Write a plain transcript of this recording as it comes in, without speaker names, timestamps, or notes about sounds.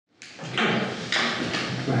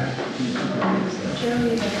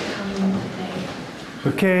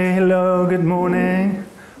Okay, hello, good morning.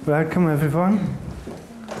 Welcome everyone.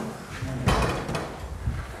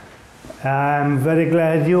 I'm very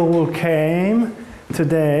glad you all came.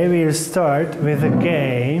 Today we'll start with a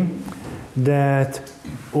game that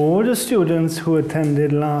all the students who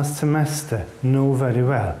attended last semester know very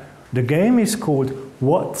well. The game is called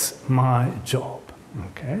What's My Job?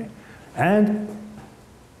 Okay? And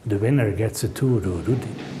the winner gets a tururu.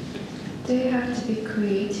 Do you have to be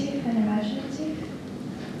creative and imaginative?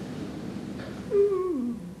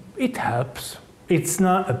 It helps. It's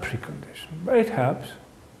not a precondition, but it helps.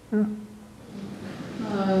 Yeah.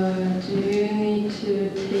 Do you need to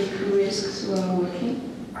take risks while working?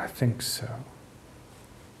 I think so.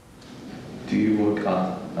 Do you work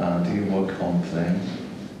on planes?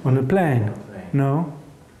 On a plane? No.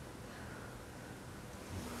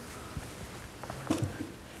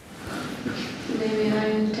 Maybe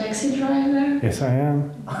I'm a taxi driver? Yes, I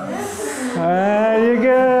am. There you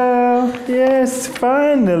go. Yes,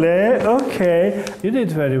 finally. Okay, you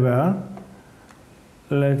did very well.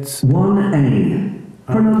 Let's. 1A.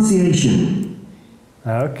 Pronunciation.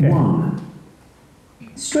 Okay. 1.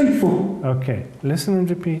 Straightforward. Okay, listen and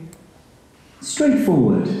repeat.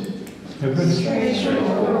 Straightforward.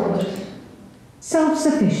 Straightforward.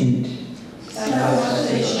 Self-sufficient.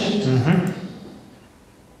 Self-sufficient. Mm-hmm.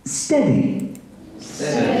 Steady.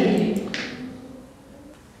 Steady.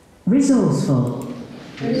 Resourceful.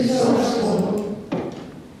 Resourceful.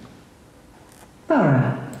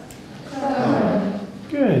 Thorough. Thorough.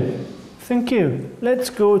 Good. Thank you. Let's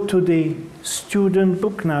go to the student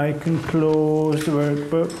book now. I can close the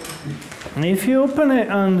workbook. If you open it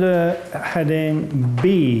under heading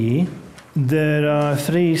B, there are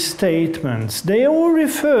 3 statements. They all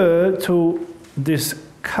refer to this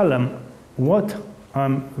column, what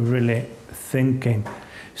I'm really thinking.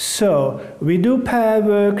 So, we do pair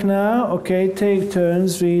work now, okay, take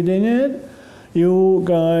turns reading it. You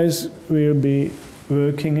guys will be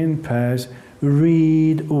working in pairs.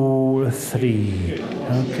 Read all 3,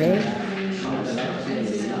 okay?